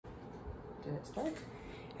Did it start?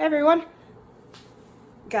 Hey everyone!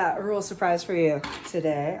 Got a real surprise for you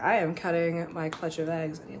today. I am cutting my clutch of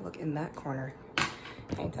eggs. I need to look in that corner.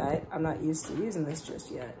 Hang tight. I'm not used to using this just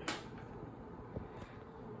yet.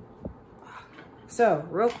 So,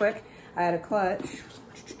 real quick, I had a clutch.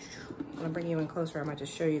 I'm gonna bring you in closer. I might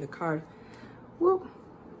just show you the card. Whoop!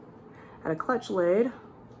 I had a clutch laid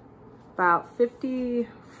about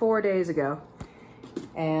 54 days ago.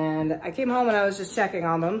 And I came home and I was just checking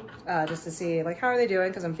on them just to see like how are they doing,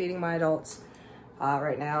 because I'm feeding my adults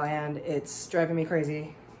right now and it's driving me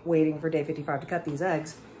crazy waiting for day 55 to cut these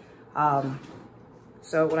eggs.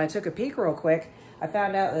 So when I took a peek real quick, I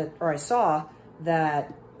found out that, or I saw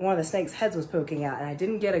that one of the snake's heads was poking out, and I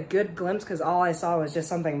didn't get a good glimpse because all I saw was just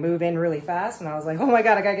something move in really fast, and I was like, oh my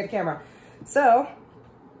God, I gotta get a camera. So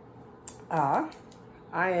I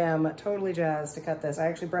am totally jazzed to cut this. I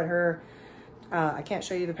actually bred her. I can't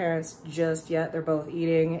show you the parents just yet. They're both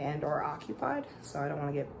eating and or occupied, so I don't want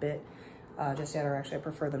to get bit just yet, or actually I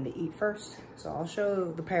prefer them to eat first. So I'll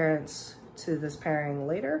show the parents to this pairing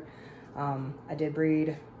later. I did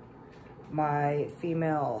breed my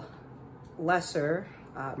female lesser,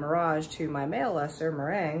 Mirage, to my male lesser,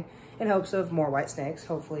 Meringue, in hopes of more white snakes.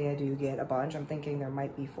 Hopefully I do get a bunch. I'm thinking there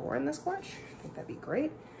might be 4 in this clutch. I think that'd be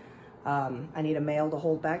great. I need a male to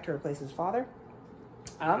hold back to replace his father.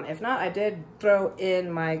 If not, I did throw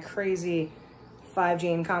in my crazy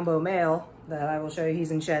 5-gene combo male that I will show you.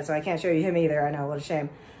 He's in shed, so I can't show you him either. I know, what a shame.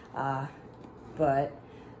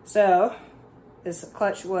 So this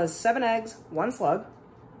clutch was 7 eggs, 1 slug.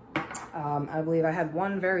 I believe I had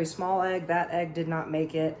 1 very small egg. That egg did not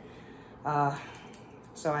make it.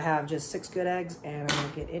 So I have just 6 good eggs, and I'm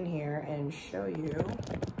gonna get in here and show you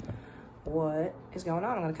what is going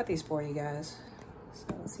on. I'm gonna cut these for you guys. So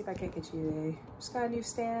let's see if I can get you a, just got a new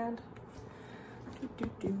stand.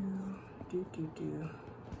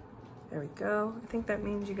 There we go. I think that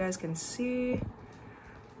means you guys can see.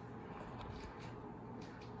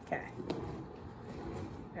 Okay.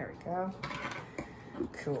 There we go.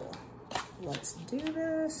 Cool. Let's do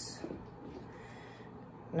this.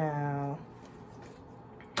 Now,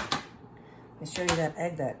 let me show you that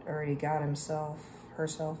egg that already got themselves.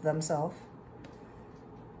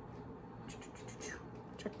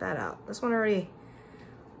 Check that out. This one already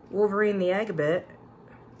Wolverine the egg a bit.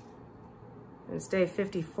 And it's day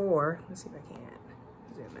 54. Let's see if I can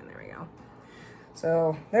zoom in. There we go.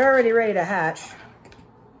 So they're already ready to hatch.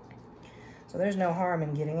 So there's no harm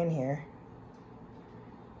in getting in here.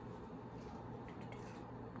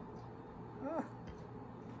 Oh.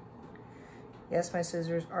 Yes, my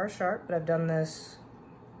scissors are sharp, but I've done this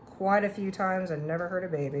quite a few times and never hurt a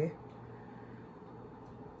baby.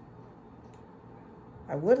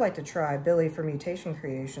 I would like to try Billy from Mutation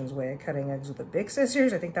Creations' way of cutting eggs with the big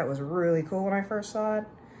scissors. I think that was really cool when I first saw it.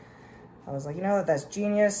 I was like, you know, that's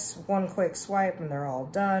genius. 1 quick swipe and they're all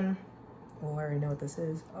done. Oh, I already know what this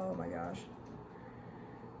is. Oh my gosh.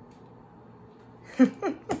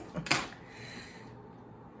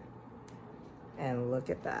 And look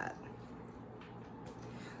at that.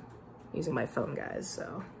 Using my phone, guys,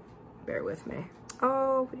 so bear with me.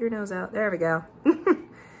 Oh, put your nose out. There we go.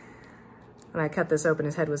 When I cut this open,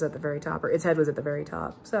 his head was at the very top, or its head was at the very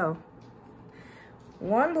top. So,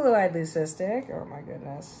 1 blue-eyed leucistic. Oh my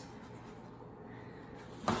goodness.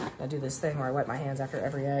 I do this thing where I wipe my hands after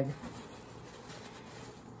every egg.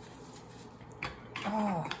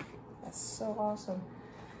 Oh, that's so awesome.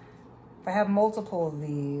 If I have multiple of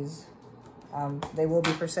these, they will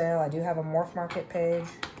be for sale. I do have a Morph Market page.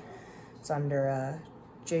 It's under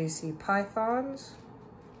JC Pythons.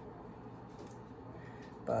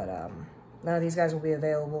 But none of these guys will be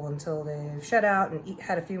available until they've shed out and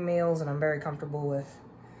had a few meals, and I'm very comfortable with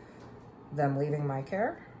them leaving my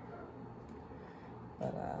care.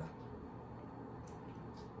 But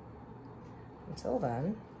until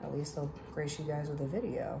then, at least I'll grace you guys with a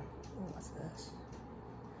video. Oh, what's this?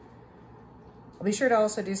 I'll be sure to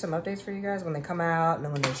also do some updates for you guys when they come out and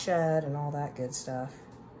then when they shed and all that good stuff.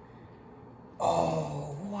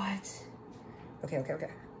 Oh, what? Okay.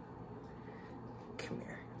 Come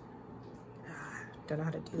here. Don't know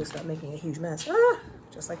how to do this without making a huge mess.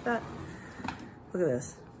 Just like that. Look at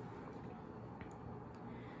this.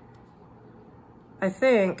 I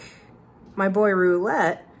think my boy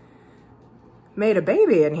Roulette made a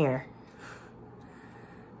baby in here.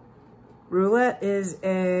 Roulette is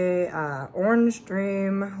a Orange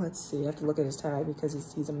Dream. Let's see, I have to look at his tag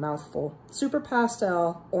because he's a mouthful. Super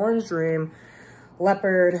Pastel, Orange Dream,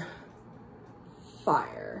 Leopard,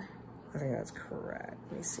 Fire. I think that's correct.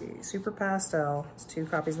 Let me see. Super Pastel. It's 2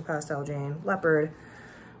 copies of the Pastel Gene. Leopard,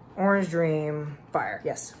 Orange Dream, Fire.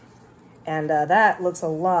 Yes. And that looks a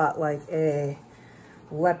lot like a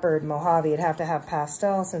leopard Mojave. You'd have to have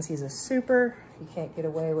pastel since he's a super. You can't get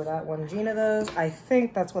away with that one gene of those. I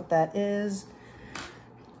think that's what that is.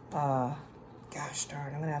 Gosh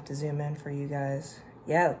darn, I'm gonna have to zoom in for you guys.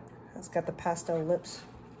 Yeah, it's got the pastel lips,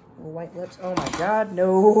 little white lips. Oh my God,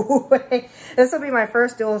 no way. This will be my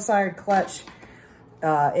first dual-sired clutch,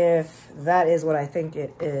 if that is what I think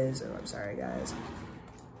it is. Oh, I'm sorry, guys.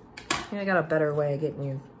 I got a better way of getting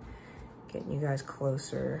you guys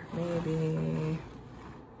closer. Maybe,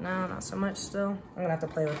 no, not so much still. I'm gonna have to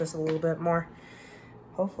play with this a little bit more.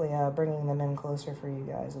 Hopefully bringing them in closer for you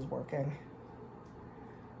guys is working.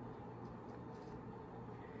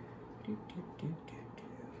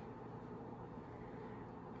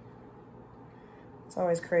 It's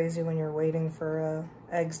always crazy when you're waiting for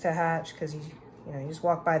eggs to hatch, because you just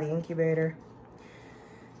walk by the incubator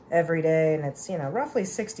every day, and it's roughly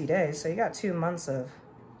 60 days, so you got 2 months of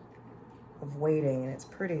waiting, and it's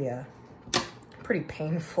pretty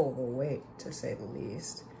painful to wait, to say the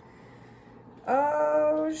least.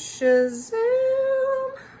 Oh,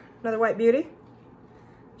 Shazam! Another white beauty.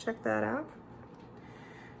 Check that out.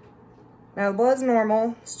 Now, the blood's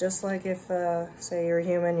normal. It's just like if, say you're a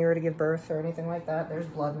human, you were to give birth or anything like that. There's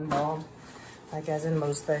blood involved, like as in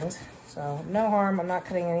most things. So, no harm. I'm not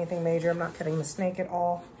cutting anything major. I'm not cutting the snake at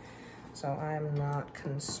all. So, I'm not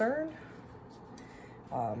concerned.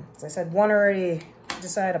 As I said, one already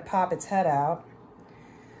decided to pop its head out.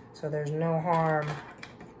 So, there's no harm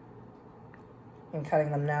in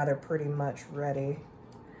cutting them now. They're pretty much ready.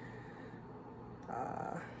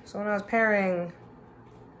 So, when I was pairing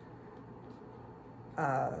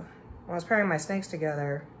my snakes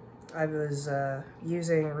together, I was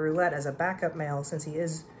using Roulette as a backup male since he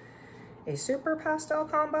is a super pastel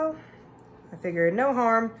combo. I figured no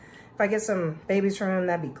harm. If I get some babies from him,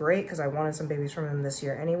 that'd be great, because I wanted some babies from him this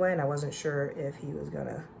year anyway, and I wasn't sure if he was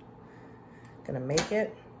gonna make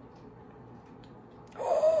it.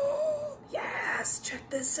 Oh, yes! Check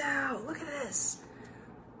this out! Look at this!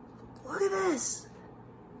 Look at this!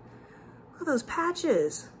 Look at those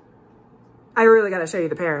patches! I really got to show you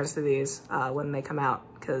the parents to these when they come out,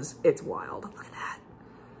 because it's wild. Look at that.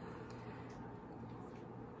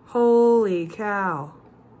 Holy cow.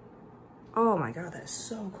 Oh my God, that's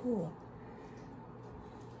so cool.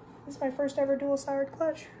 This is my first ever dual-sired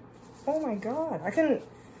clutch. Oh my God. I couldn't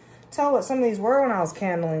tell what some of these were when I was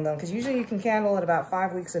candling them, because usually you can candle at about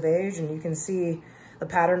 5 weeks of age and you can see the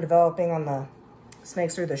pattern developing on the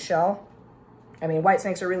snakes through the shell. I mean, white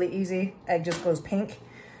snakes are really easy. Egg just goes pink,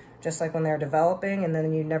 just like when they're developing, and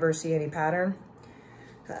then you never see any pattern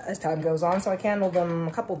as time goes on. So I candled them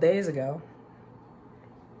a couple days ago.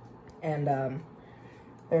 And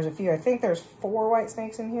there's a few, I think there's 4 white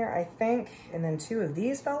snakes in here, I think, and then 2 of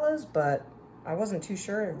these fellas, but I wasn't too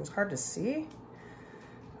sure. It was hard to see.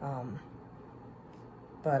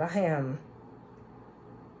 But I am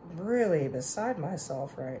really beside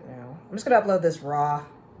myself right now. I'm just gonna upload this raw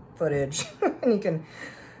footage and you can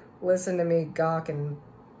listen to me gawk and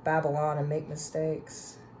babble on and make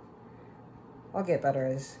mistakes. I'll get better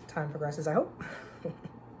as time progresses, I hope.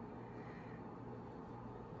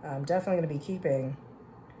 I'm definitely going to be keeping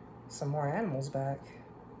some more animals back,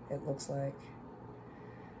 it looks like.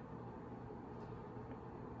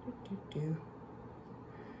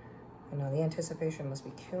 I know, the anticipation must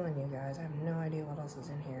be killing you guys. I have no idea what else is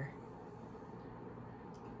in here.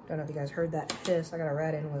 Don't know if you guys heard that hiss. I got a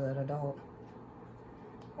rat in with an adult.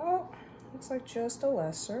 Oh, looks like just a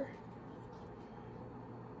lesser.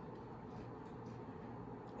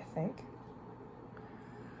 I think.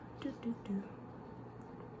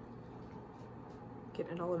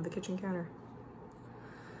 Getting it all over the kitchen counter.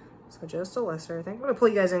 So just a lesser, I think. I'm gonna pull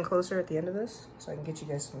you guys in closer at the end of this so I can get you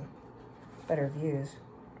guys some better views.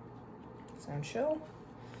 Sound chill?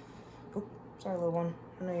 Oh, sorry, little one.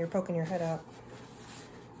 I know you're poking your head out,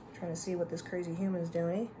 trying to see what this crazy human's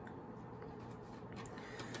doing.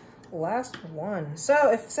 Last one. So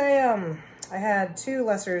if, say, I had 2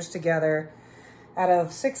 lessers together, out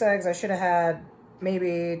of 6 eggs, I should have had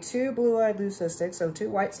maybe 2 blue-eyed leucistic, so 2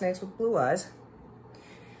 white snakes with blue eyes.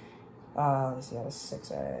 Let's see, out of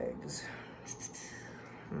 6 eggs.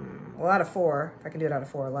 Well, out of 4, if I can do it out of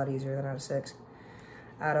 4, a lot easier than out of 6.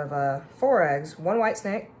 Out of 4 eggs, 1 white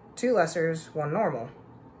snake, 2 lessers, 1 normal.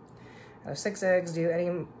 Out of 6 eggs, do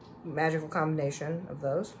any magical combination of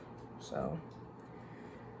those. So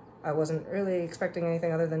I wasn't really expecting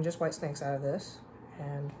anything other than just white snakes out of this,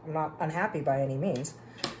 and I'm not unhappy by any means.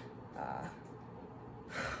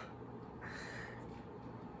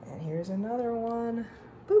 And here's another one.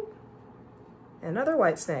 Boop. Another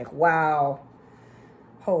white snake. Wow.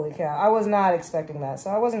 Holy cow. I was not expecting that.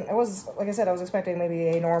 So like I said, I was expecting maybe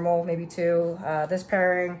a normal, maybe two. This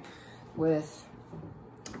pairing with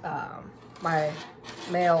my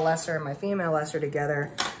male lesser and my female lesser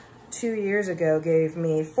together 2 years ago gave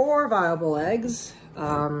me 4 viable eggs.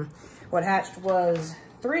 What hatched was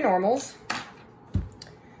 3 normals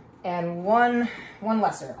and one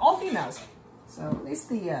lesser, all females. So at least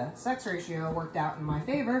the sex ratio worked out in my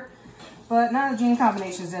favor, but none of the gene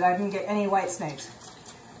combinations did. I didn't get any white snakes.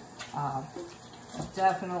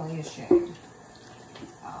 Definitely a shame.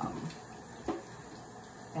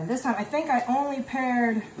 And this time I think I only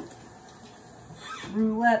paired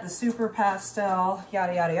Roulette, the super pastel,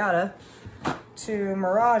 yada yada yada, to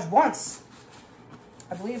Mirage once.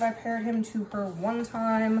 I believe I paired him to her one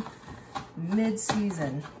time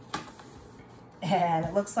mid-season. And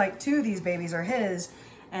it looks like 2 of these babies are his,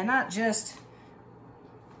 and not just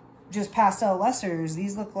pastel lessers.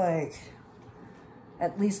 These look like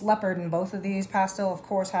at least leopard in both of these. Pastel, of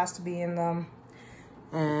course, has to be in them.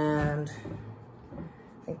 And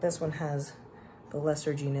I think this one has the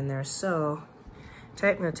lesser gene in there. So,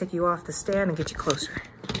 I'm gonna take you off the stand and get you closer.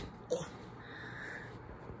 Let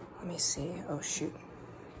me see. Oh, shoot.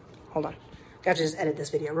 Hold on. Gotta just edit this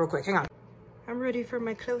video real quick. Hang on. I'm ready for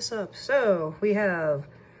my close-up. So, we have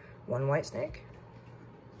 1 white snake,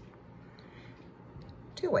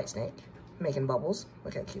 2 white snake, making bubbles.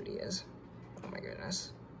 Look how cute he is. Oh my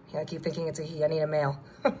goodness. Yeah, I keep thinking it's a he. I need a male.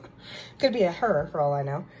 Could be a her, for all I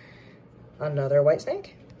know. Another white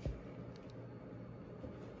snake.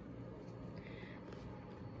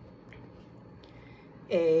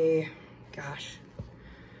 Gosh.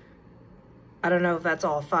 I don't know if that's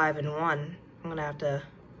all 5 in 1. I'm gonna have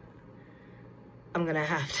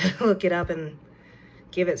to look it up and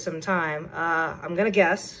give it some time. I'm gonna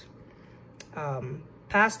guess.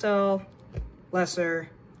 Pastel, lesser,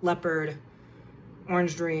 leopard,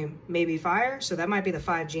 orange dream, maybe fire. So that might be the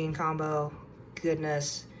 5 gene combo.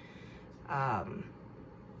 Goodness. I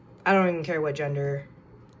don't even care what gender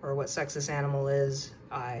or what sex this animal is.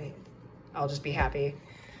 I'll just be happy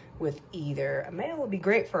with either. A male would be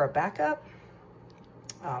great for a backup.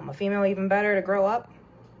 A female even better to grow up,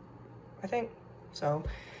 I think. So,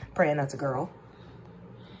 praying that's a girl.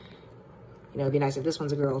 You know, it'd be nice if this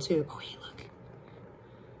one's a girl too. Oh, hey, look.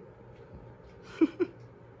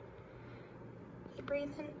 You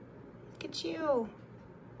breathing? Look at you.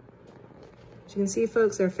 As you can see,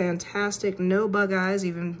 folks, they're fantastic. No bug eyes,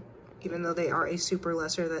 even though they are a super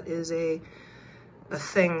lesser. That is a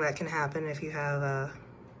thing that can happen if you have a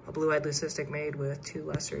blue-eyed leucistic made with 2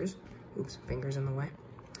 lessers. Oops, fingers in the way.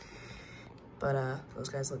 But those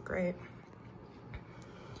guys look great.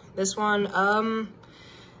 This one,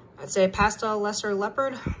 I'd say pastel lesser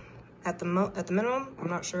leopard at the minimum. I'm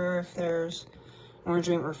not sure if there's orange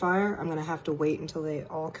dream or fire. I'm gonna have to wait until they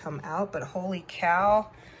all come out, but holy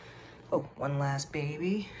cow. Oh, one last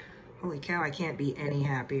baby. Holy cow, I can't be any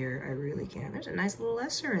happier. I really can't. There's a nice little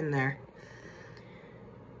lesser in there.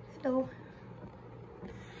 Hello.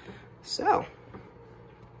 So,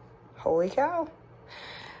 holy cow.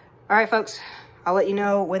 All right, folks, I'll let you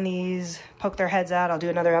know when these poke their heads out. I'll do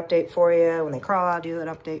another update for you. When they crawl, I'll do an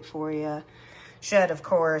update for you. Shed, of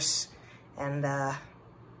course. And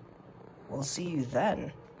we'll see you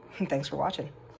then. Thanks for watching.